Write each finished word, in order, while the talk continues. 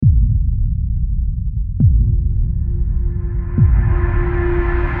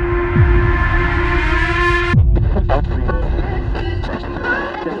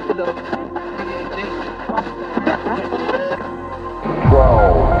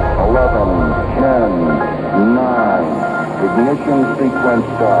10, 9, ignition sequence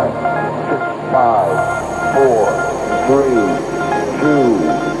start. 6, 5, 4, 3, 2,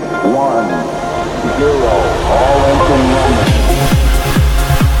 1, 0. All engine running.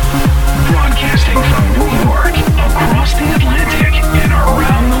 Broadcasting from New York, across the Atlantic, and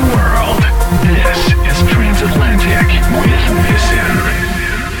around the world. This is Transatlantic with Nissan.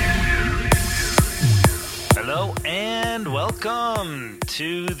 Hello and welcome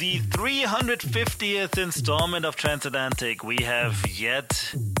to the 350th installment of Transatlantic. We have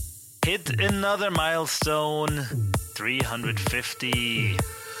yet hit another milestone, 350.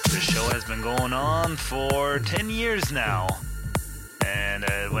 The show has been going on for 10 years now. And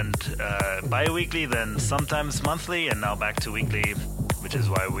it went bi-weekly, then sometimes monthly, and now back to weekly, which is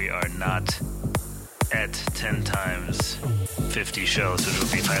why we are not at 10 times 50 shows, which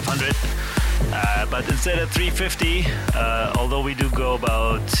would be 500. But instead of 350, although we do go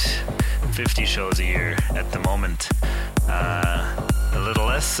about 50 shows a year at the moment, a little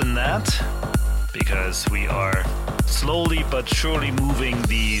less than that, because we are slowly but surely moving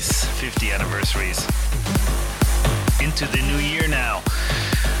these 50 anniversaries into the new year now.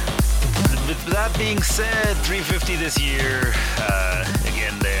 With that being said, 350 this year,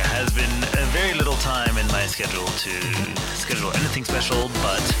 again, there has been very little time in my schedule to schedule anything special,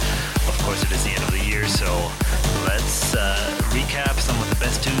 but of course it is the end of the year, so let's recap some of the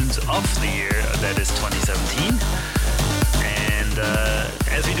best tunes of the year, that is 2017. And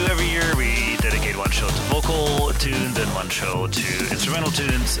as we do every year, we dedicate one show to vocal tunes and one show to instrumental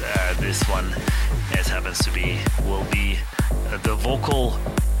tunes. This one, as happens to be, will be the vocal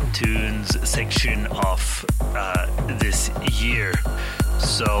tunes section of this year.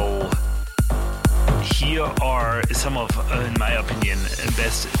 So here are some of, in my opinion,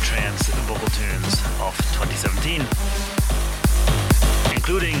 best trance vocal tunes of 2017,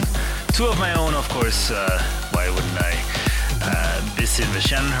 including two of my own, of course. Why wouldn't I? Bissin with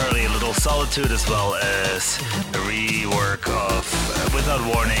Shannon Hurley, A Little Solitude, as well as a rework of Without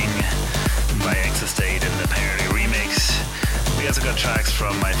Warning by Exostate and the Parody remix. We also got tracks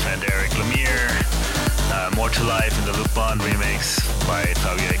from my friend Eric Lemire, More to Life in the Luke Bond remix by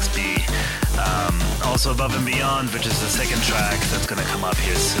Fabio XB. Also Above and Beyond, which is the second track that's going to come up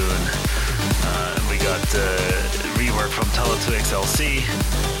here soon. We got rework from Tala 2XLC,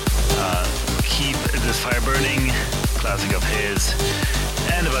 Keep This Fire Burning, classic of his,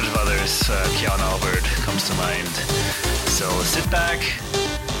 and a bunch of others. Keon Albert comes to mind. So sit back,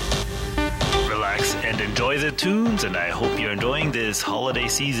 relax, and enjoy the tunes, and I hope you're enjoying this holiday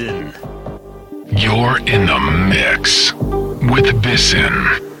season. You're in the mix with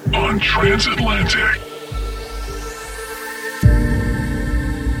Bissin on Transatlantic.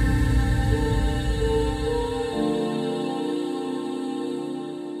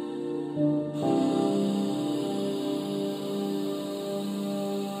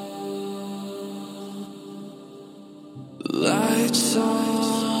 Lights on,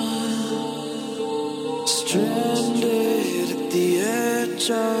 stranded at the edge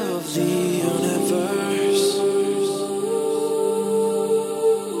of the universe.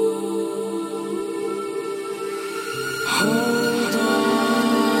 Hold on,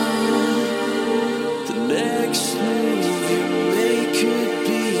 the next move you make could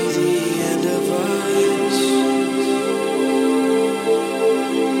be the end of us.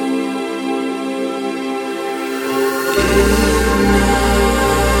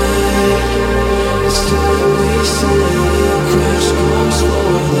 It's time we say a crash course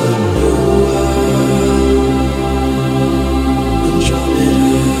for the new world.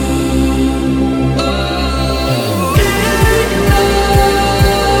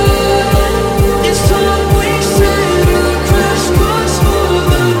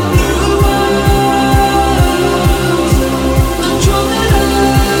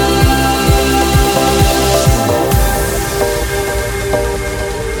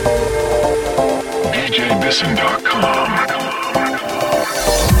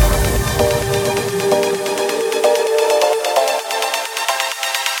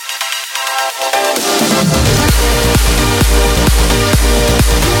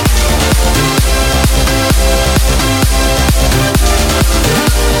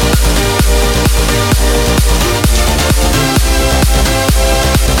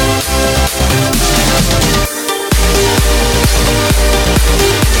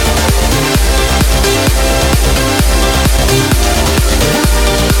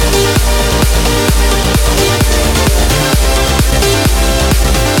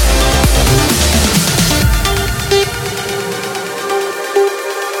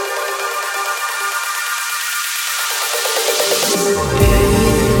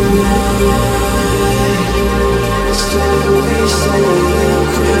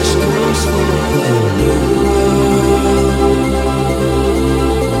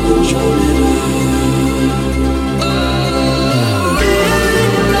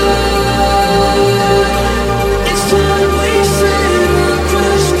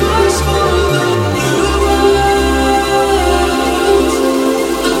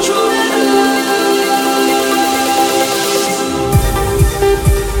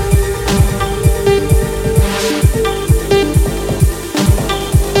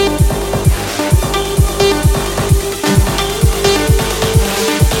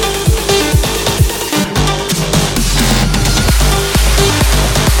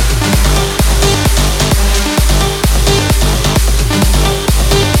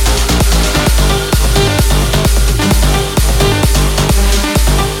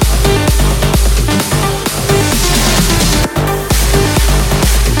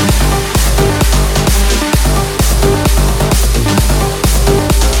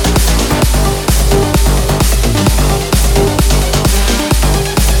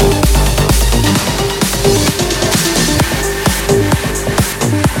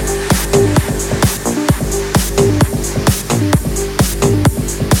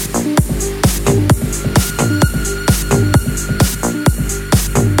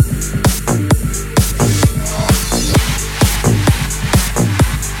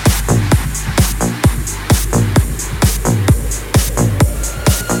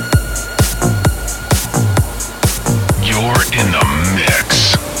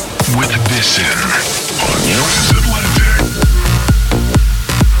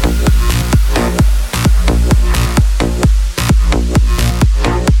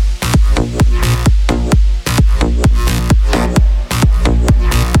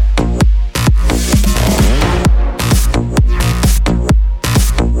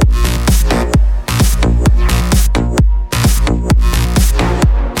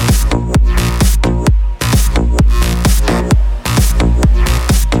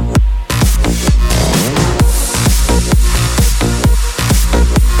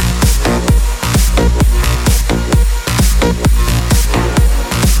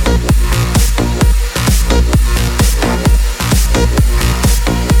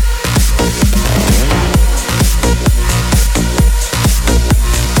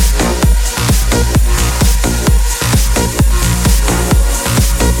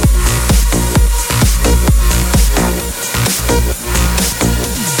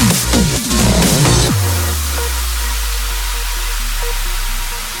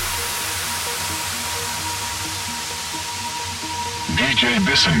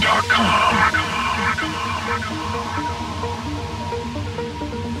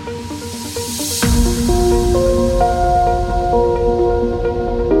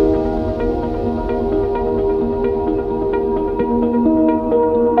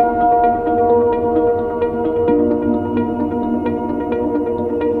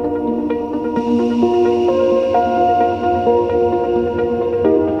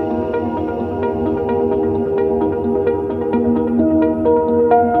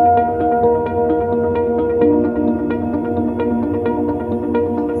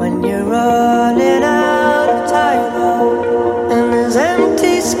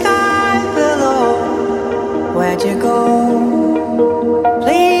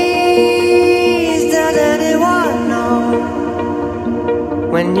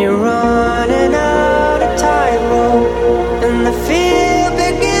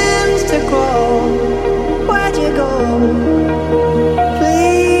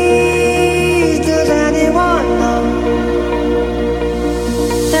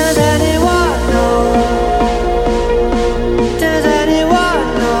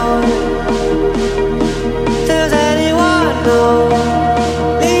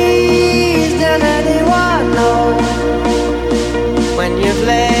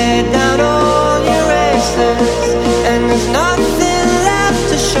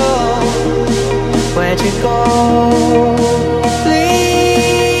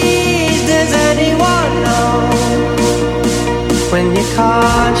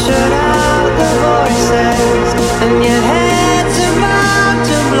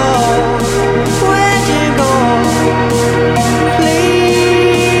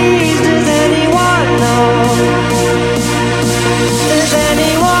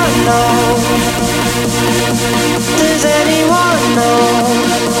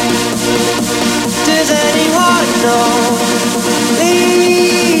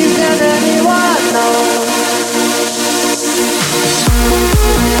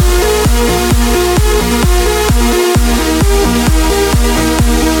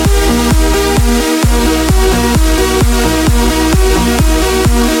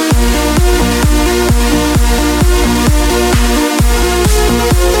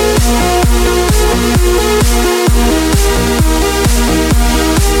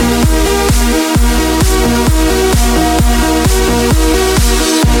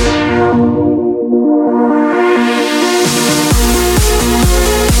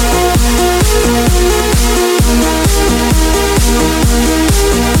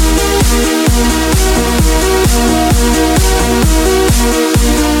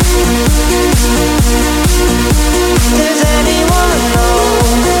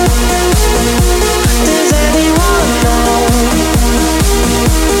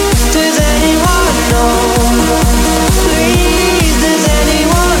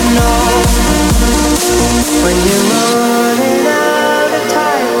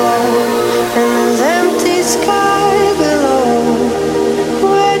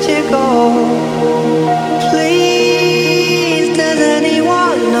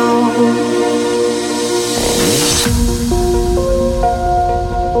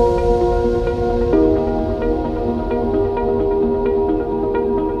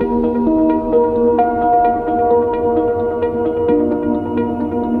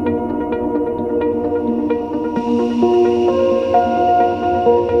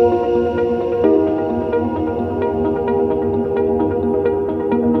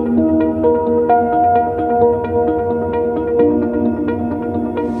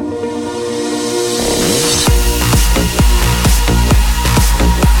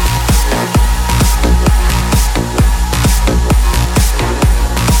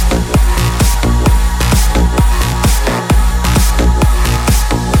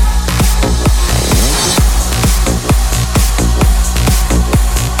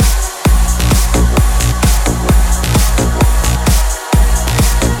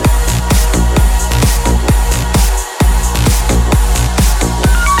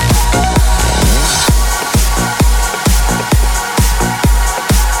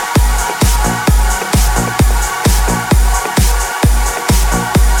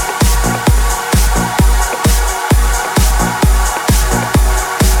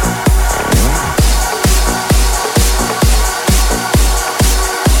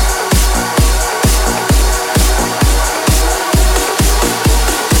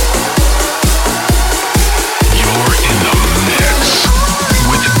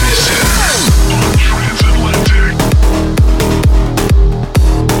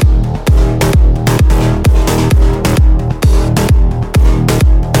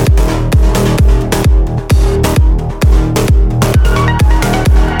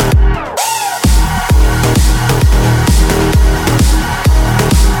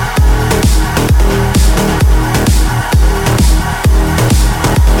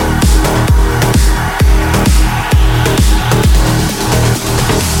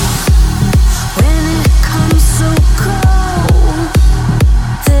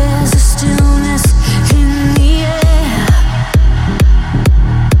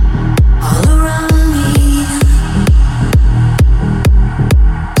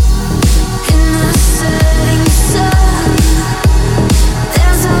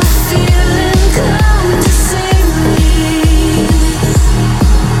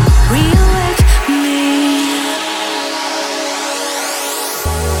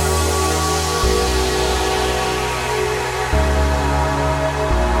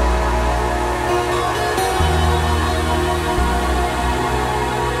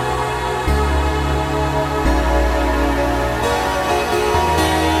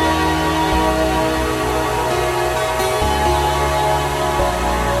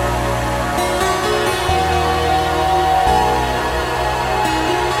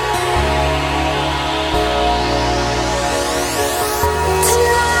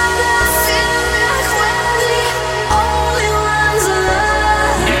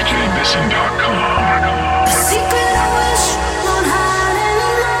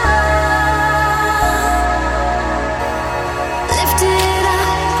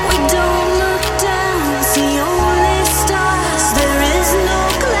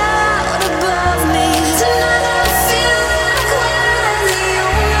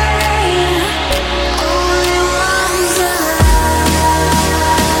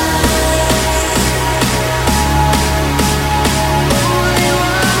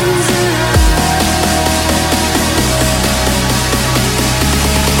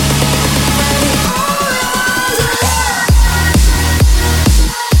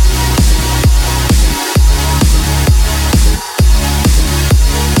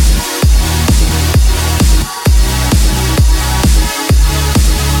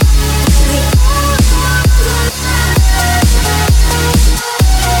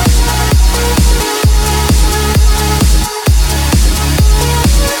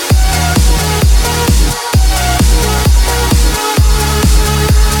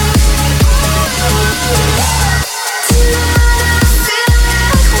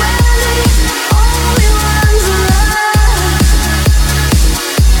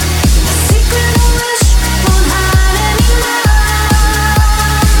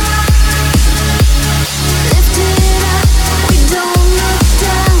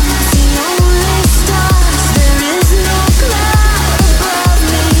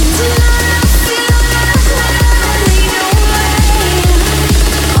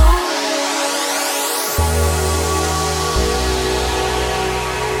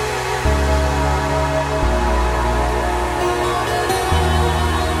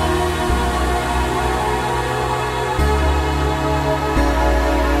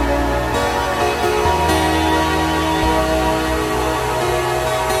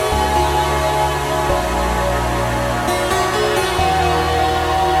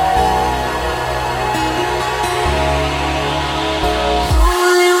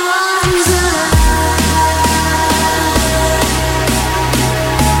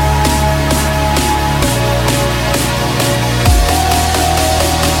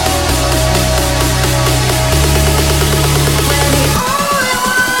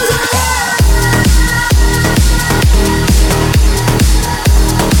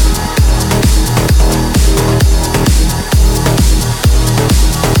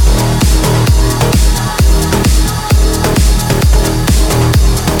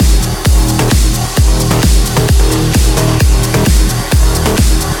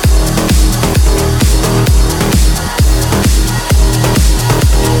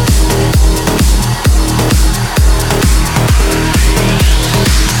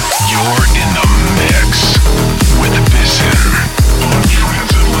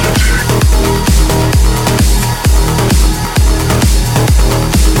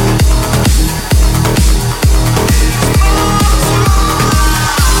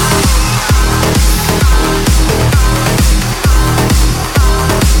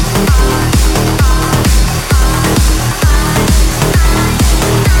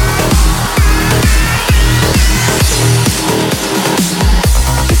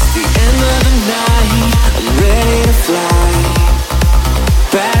 fly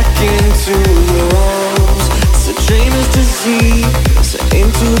back into your arms. It's a dreamer's disease.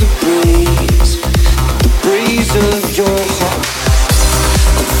 Into the breeze of your heart.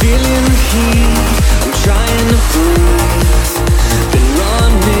 I'm feeling the heat. I'm trying to breathe. Been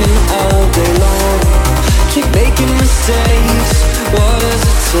running all day long. Keep making mistakes. What does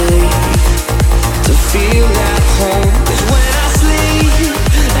it take to feel at home? 'Cause when I sleep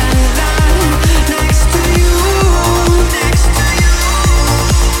at night next to you,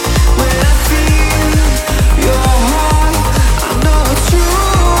 when I feel your heart, I know it's true.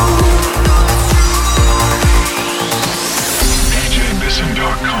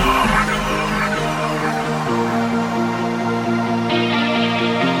 DJBisson.com.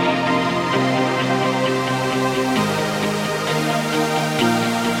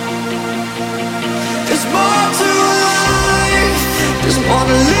 There's more to life. There's more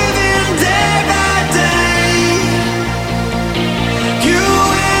to living day by day. You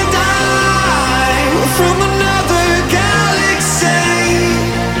and I were from another galaxy.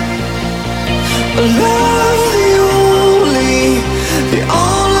 Love the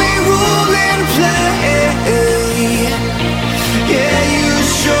only rule in play. Yeah, you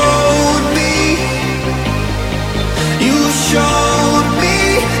showed me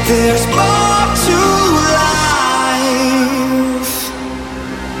there's more to life.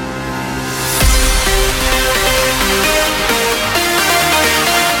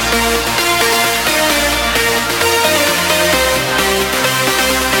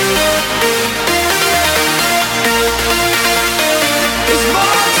 There's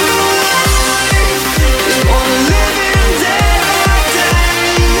more to life.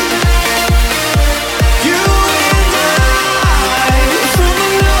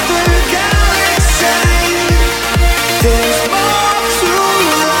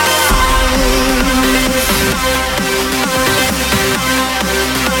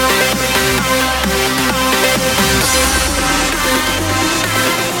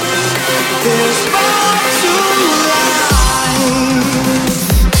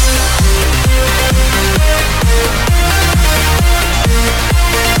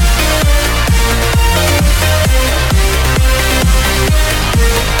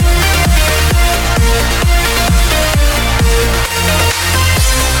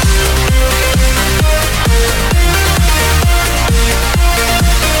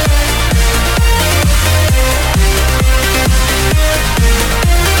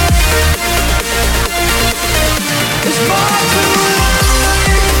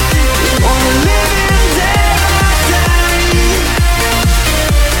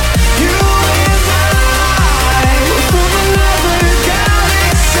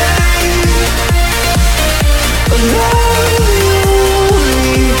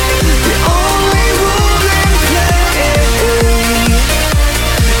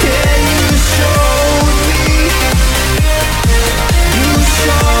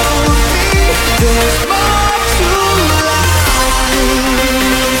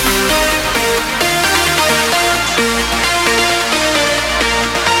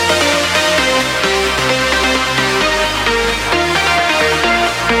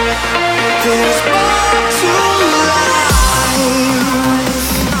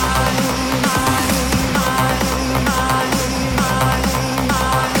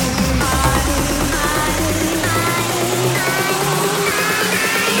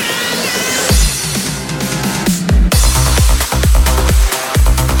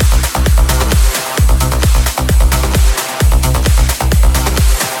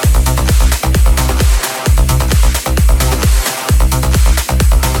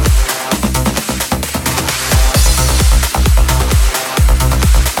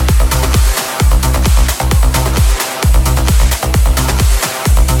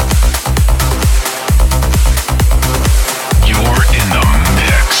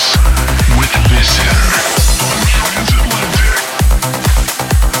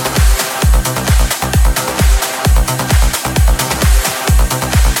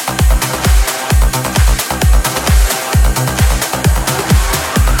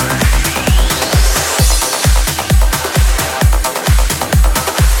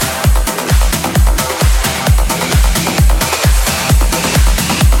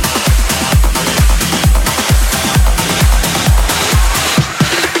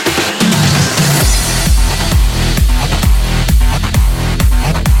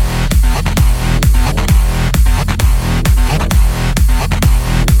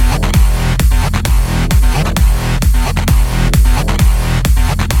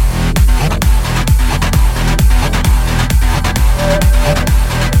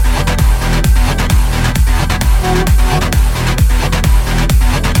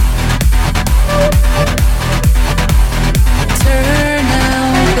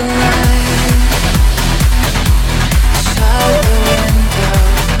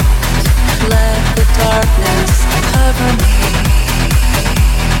 darkness cover me.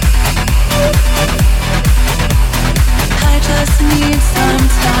 I just need some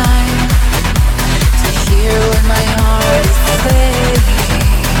time to hear what my heart is saying.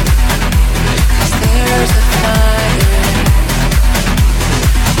 'Cause there's a fire.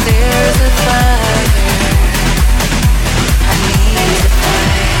 There's a fire. I need a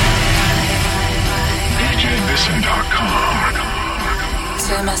fire. DJBisson.com.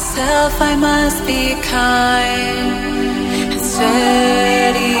 To myself I must be kind and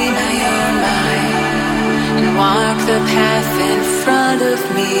steady my own mind and walk the path in front of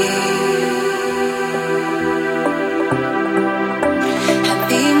me. And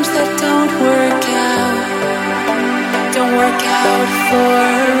things that don't work out for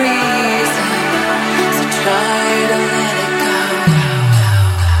a reason. So try to let it go.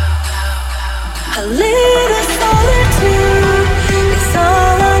 A little solitude is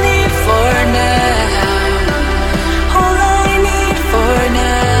all I need for now. All I need for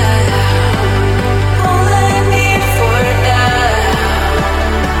now. All I need for now.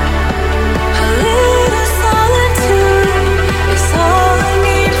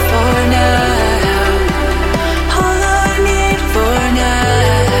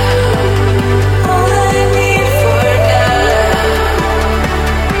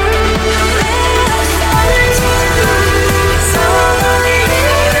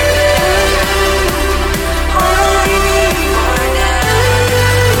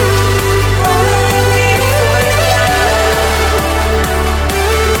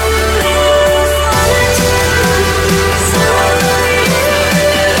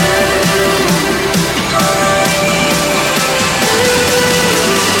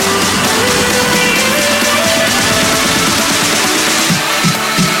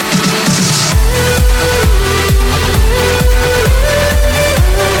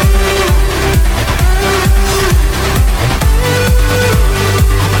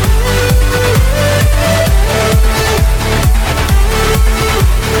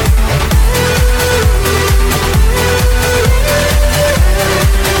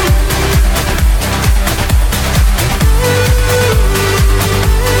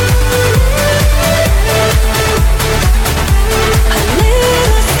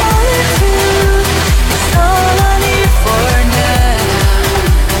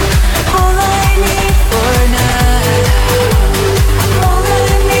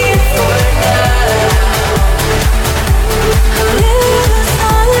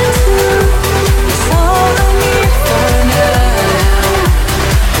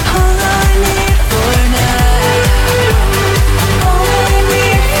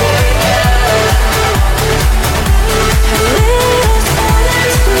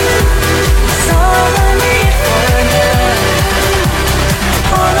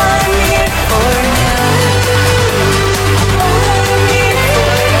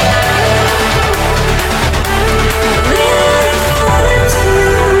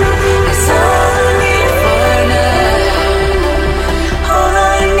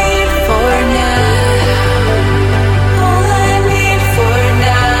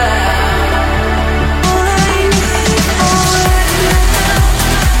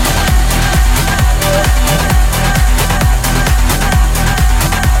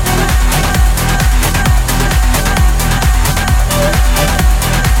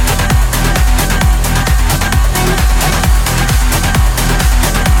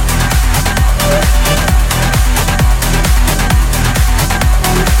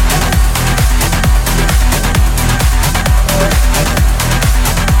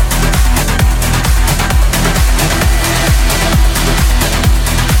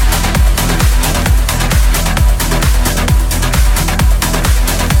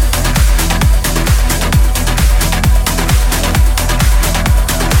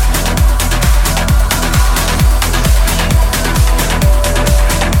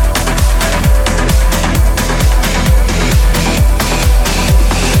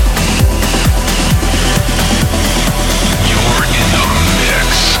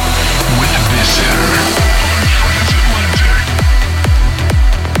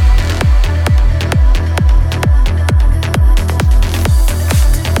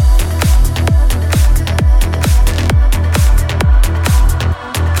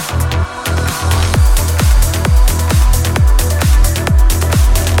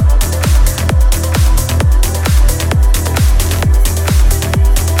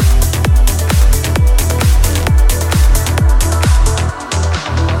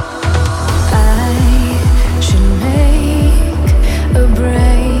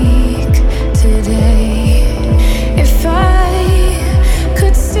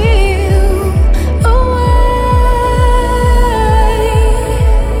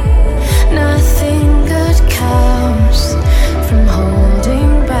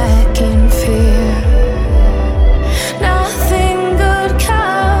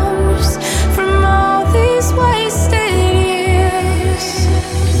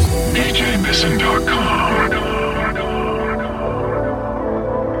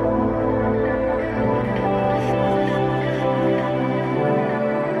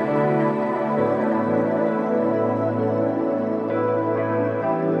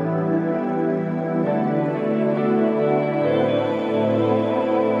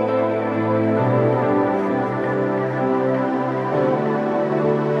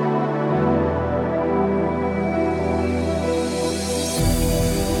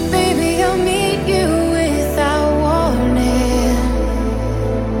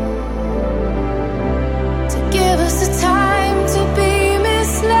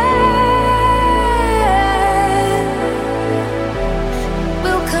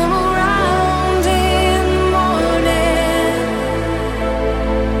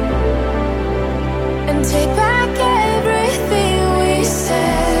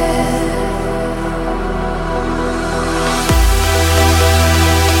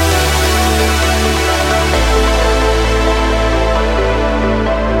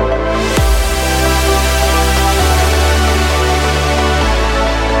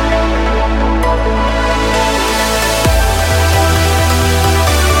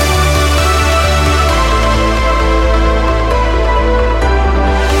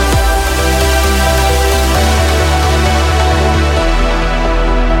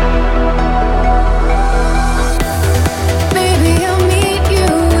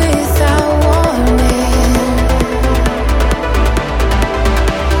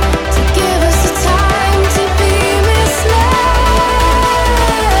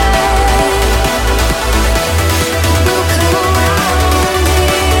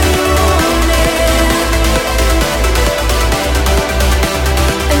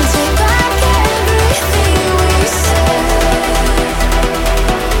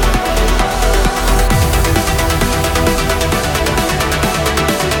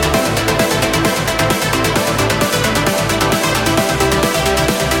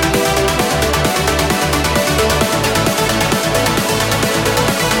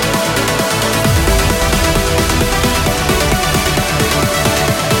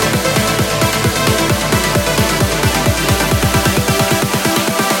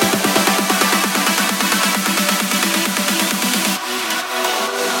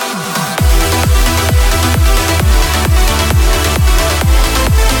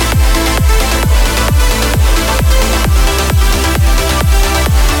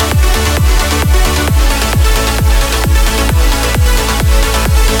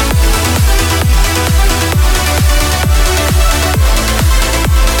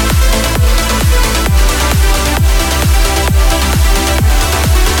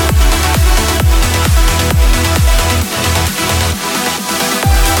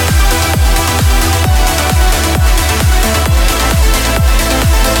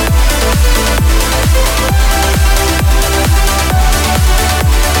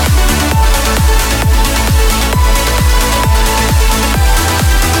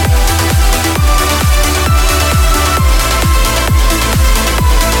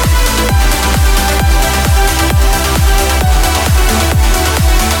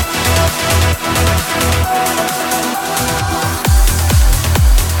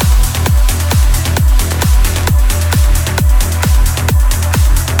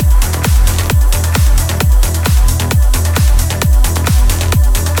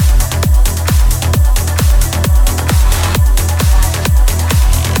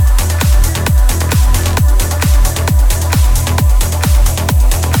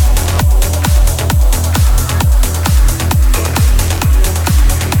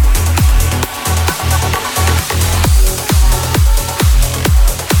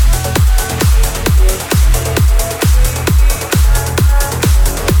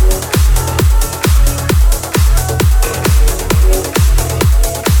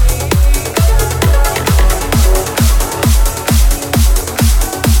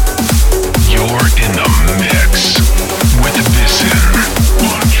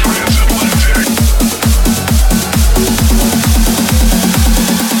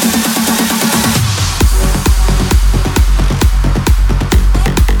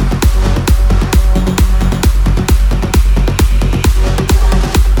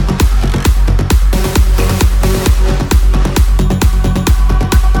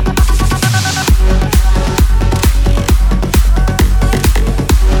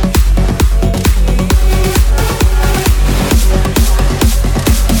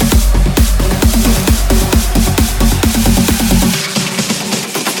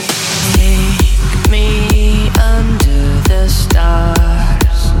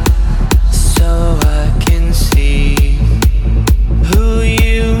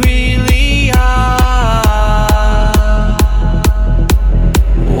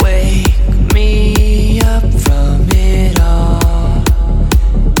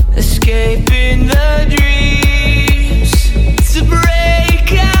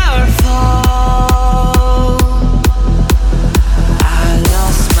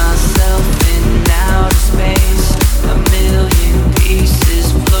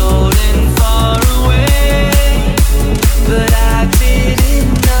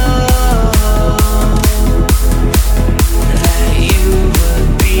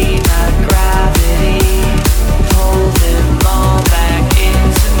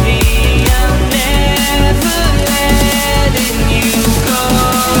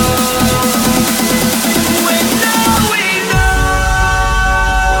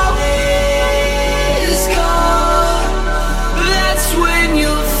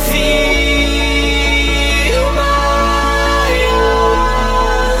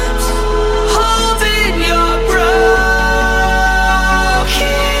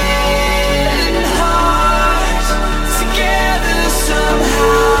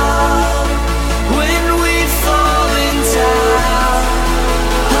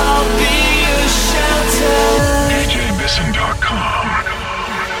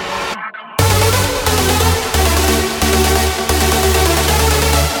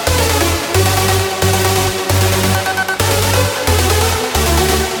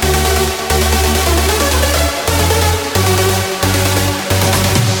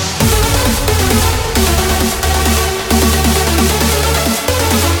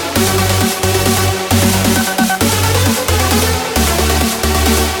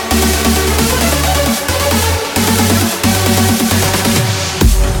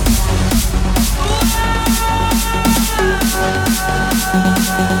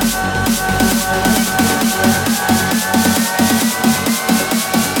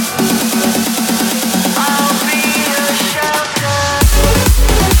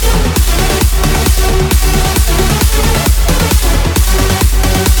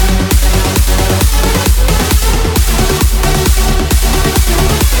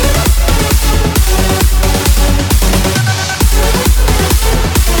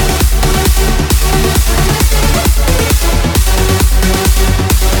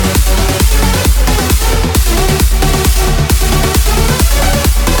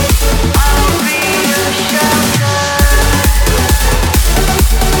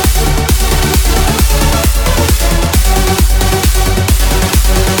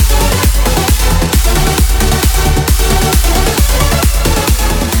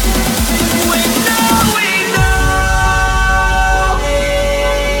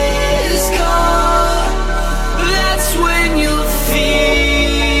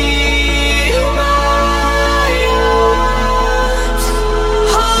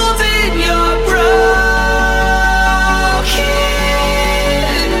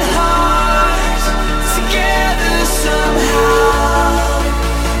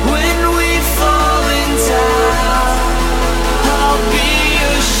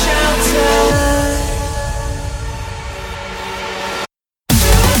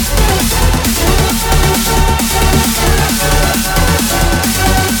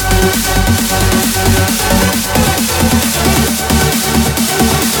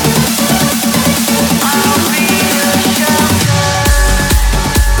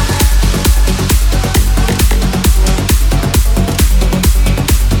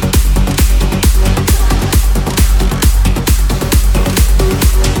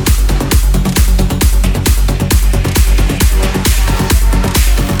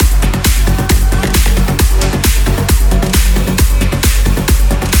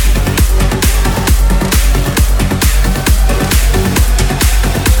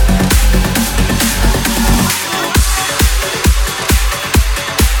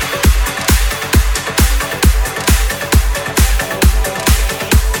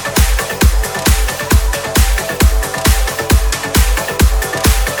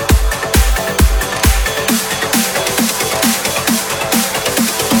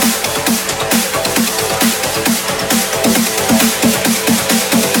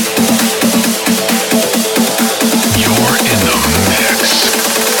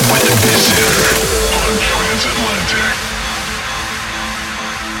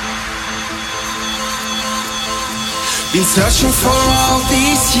 Searching for all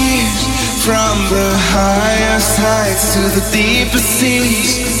these years, from the highest heights to the deepest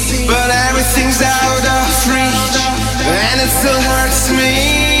seas, but everything's out of reach, and it still hurts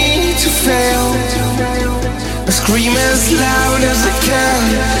me to fail. I scream as loud as I can,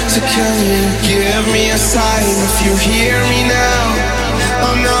 so can you give me a sign if you hear me now?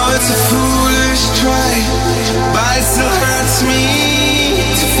 Oh no, it's a foolish try, but it still hurts me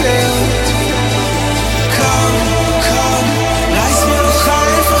to fail. Komm, komm, reiß mir doch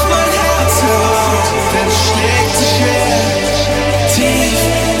einfach mein Herz heraus, denn es schlägt so schwer. Tief,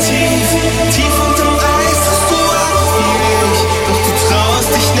 tief, tief unterm Eis hast du auch wie ich, doch du traust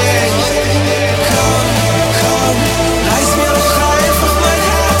dich nicht. Komm, komm, reiß mir doch einfach mein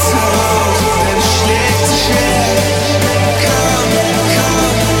Herz heraus, denn es schlägt so schwer. Komm, komm,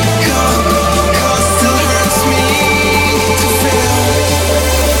 komm.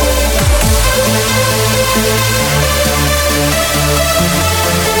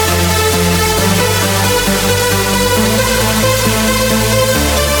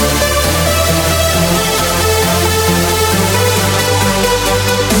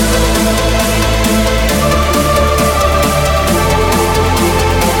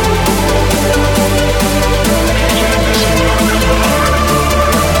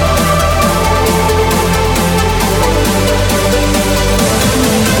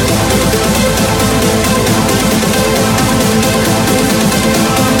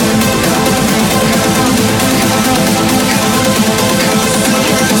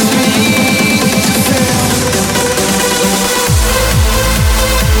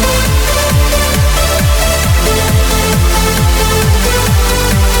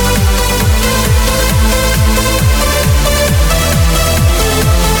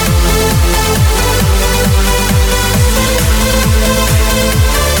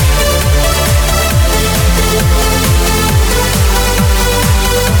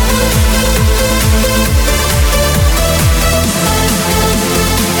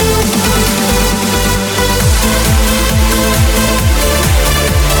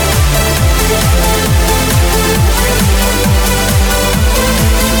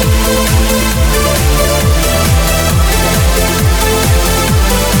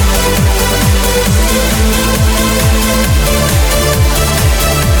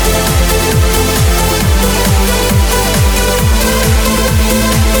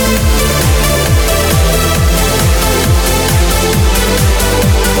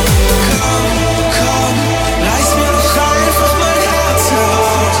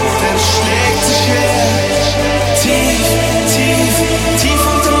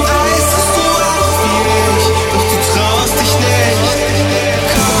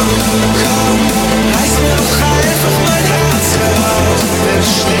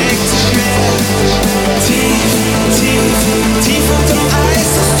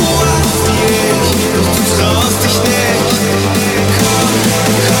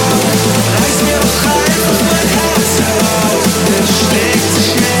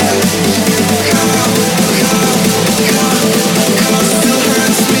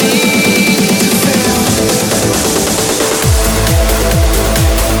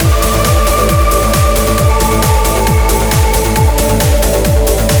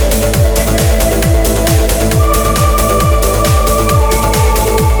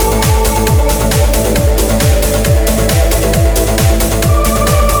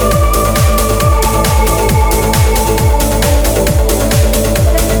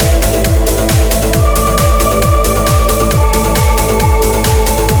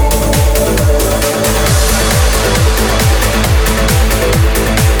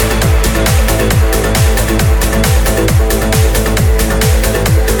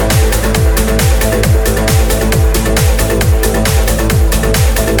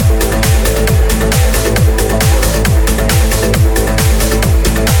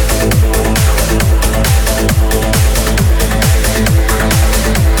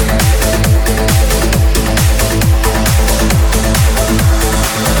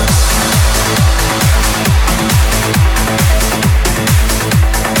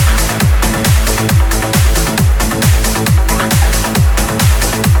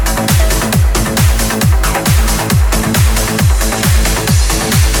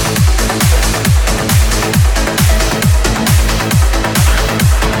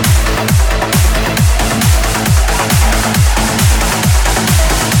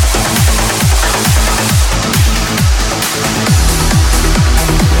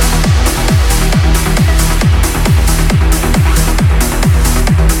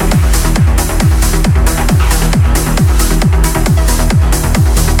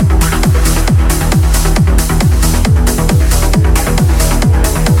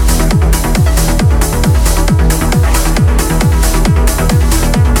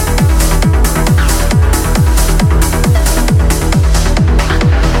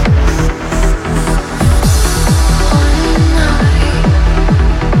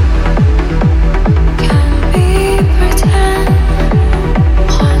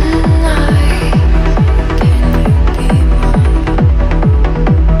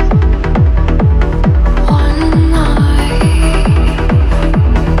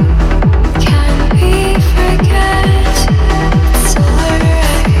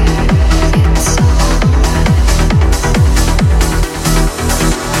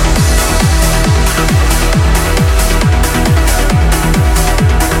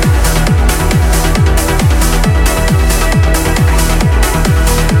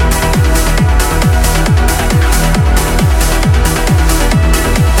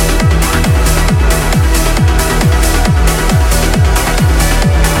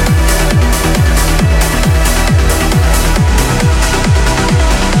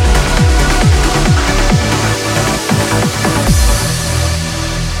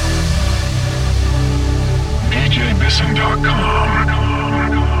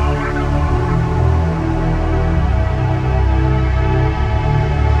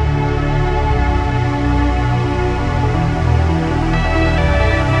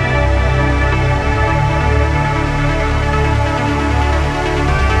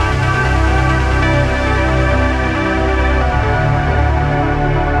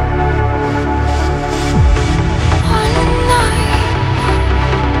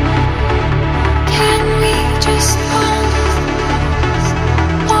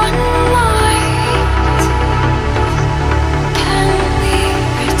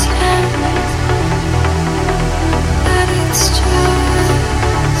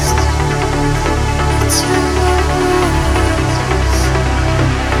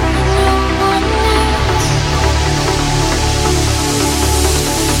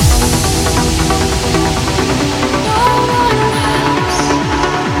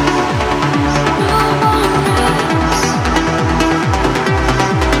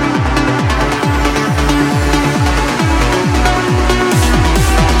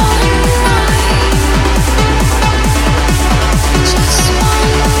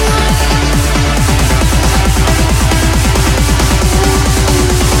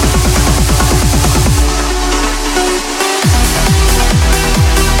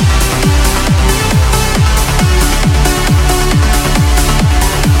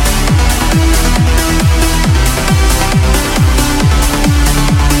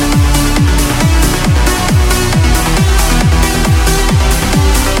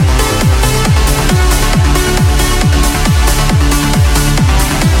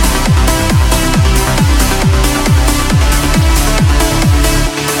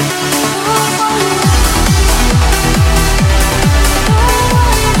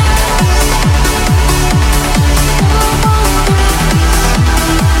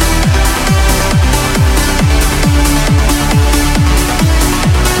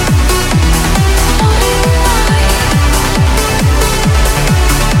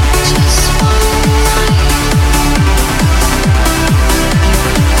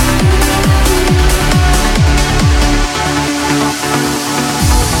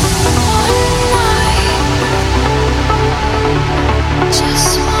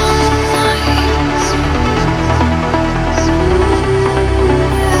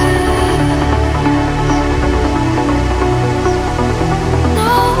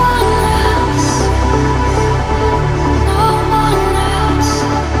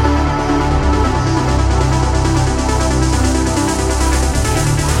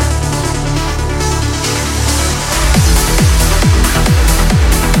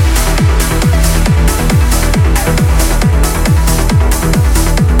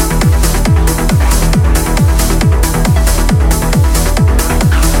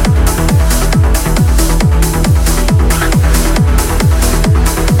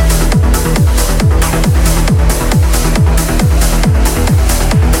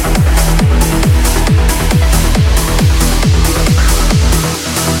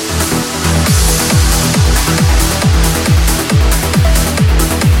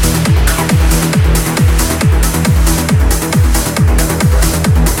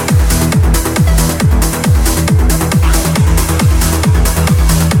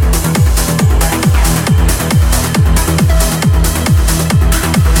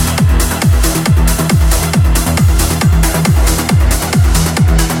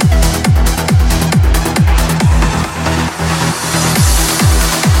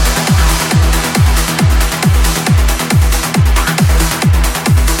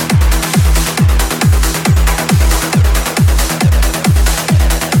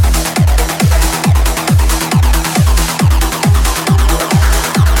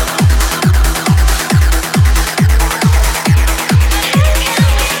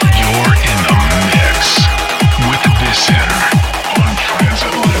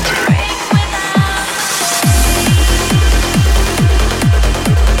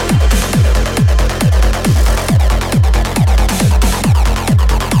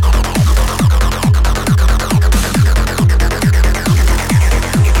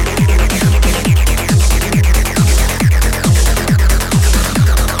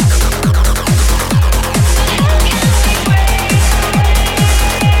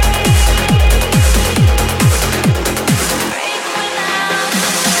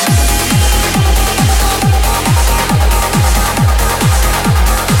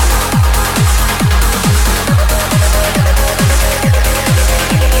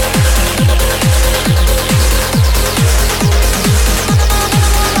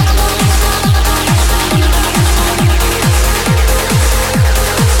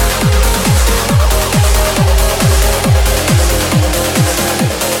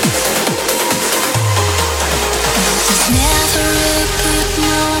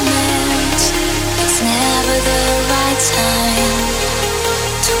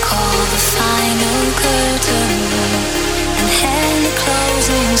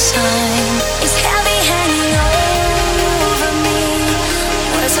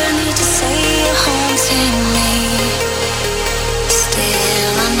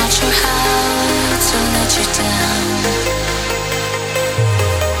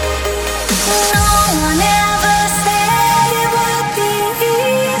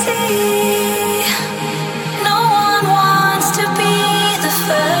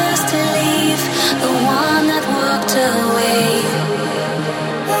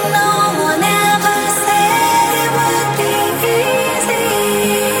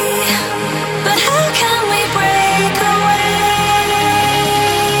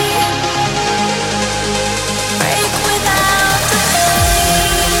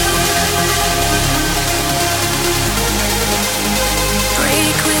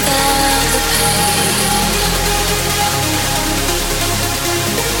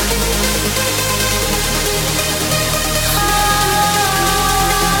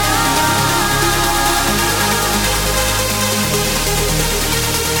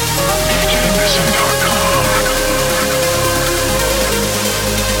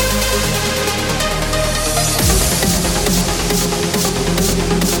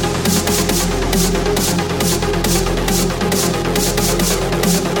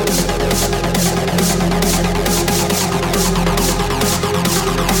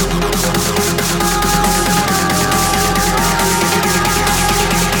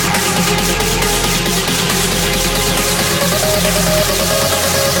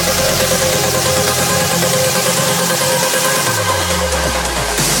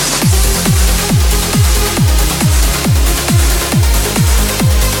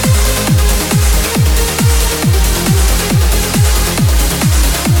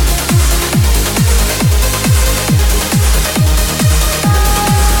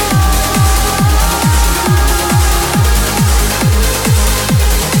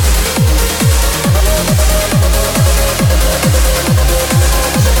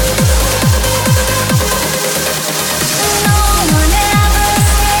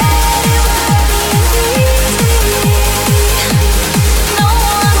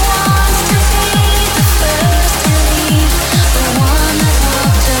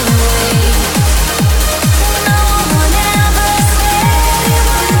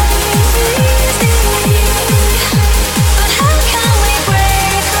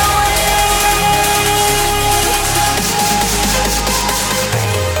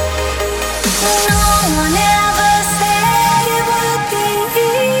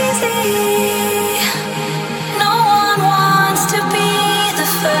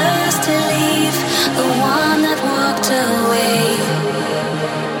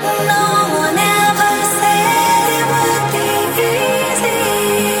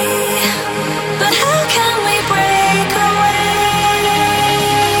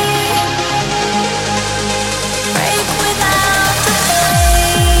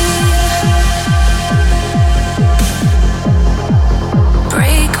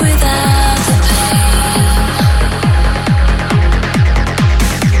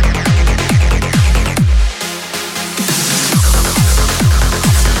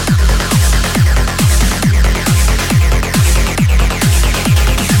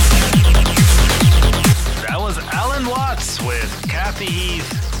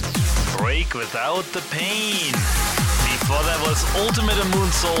 Break Without the Pain. Before that was Ultimate and Moon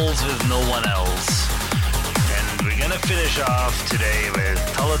Souls with No One Else. And we're gonna finish off today with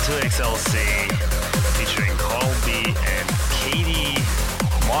Tala2 XLC featuring Carl B and Katie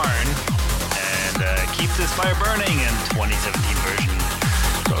Marn. And Keep This Fire Burning in 2017 version.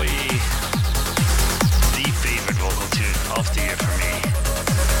 Probably the favorite vocal tune of the year for me.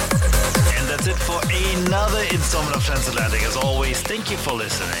 And that's it for another installment of Transatlantic. As always, thank you for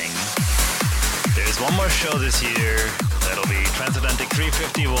listening. There's one more show this year. That'll be Transatlantic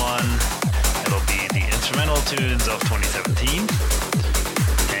 351. It'll be the instrumental tunes of 2017.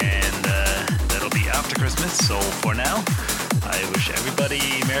 And that'll be after Christmas. So for now, I wish everybody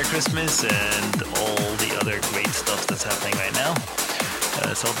Merry Christmas and all the other great stuff that's happening right now.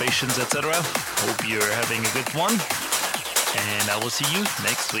 Celebrations, etc. Hope you're having a good one. And I will see you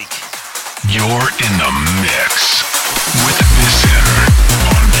next week. You're in the mix with Vision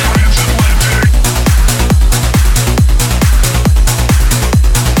on Transatlantic.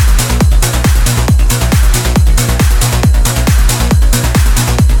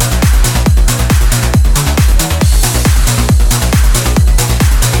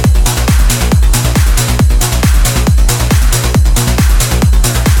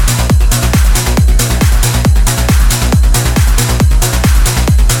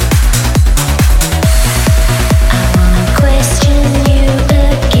 Quest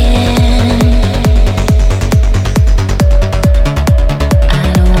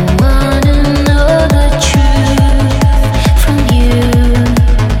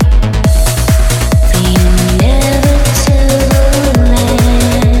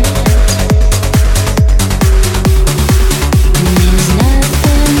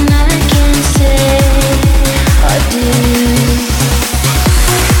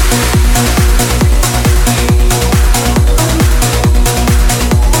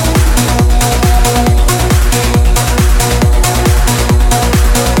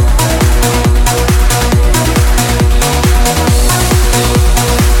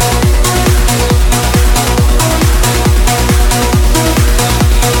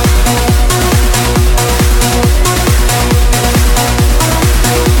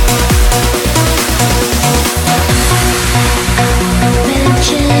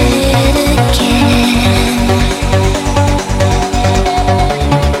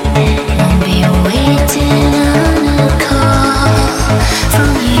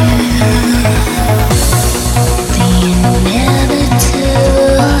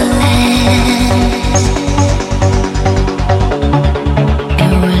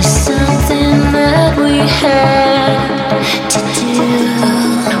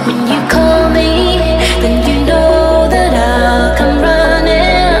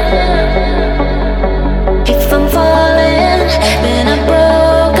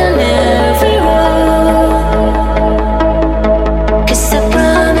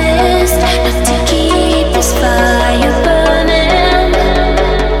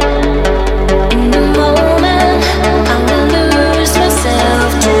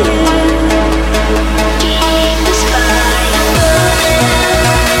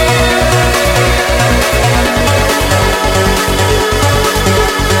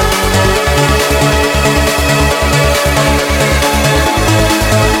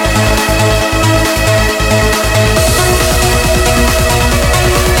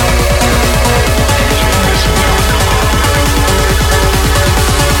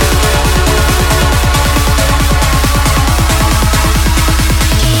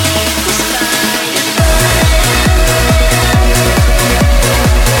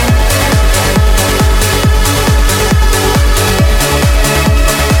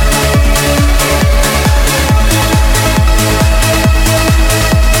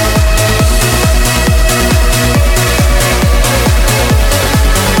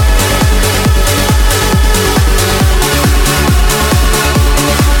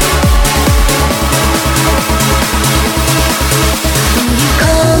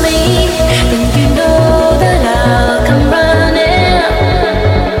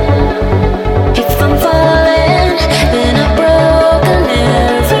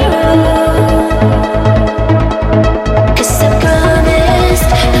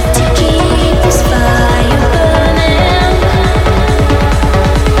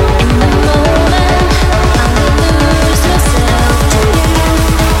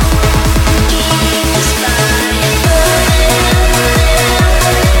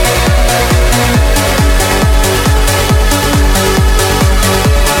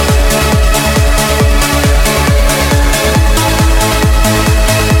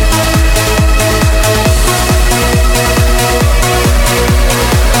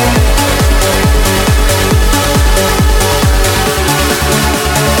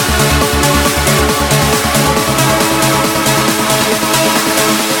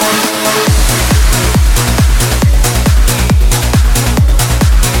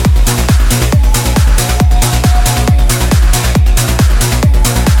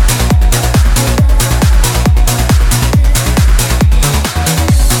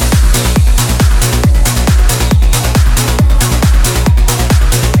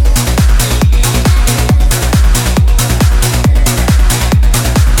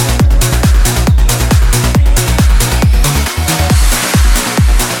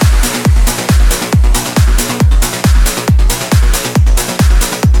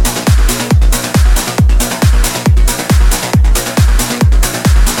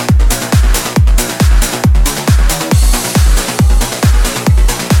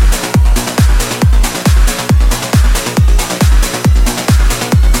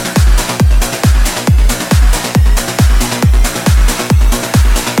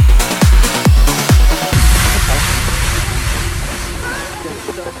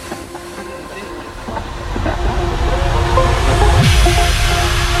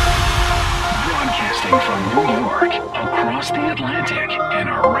across the Atlantic and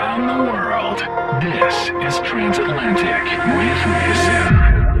around the world. This is Transatlantic with Mason.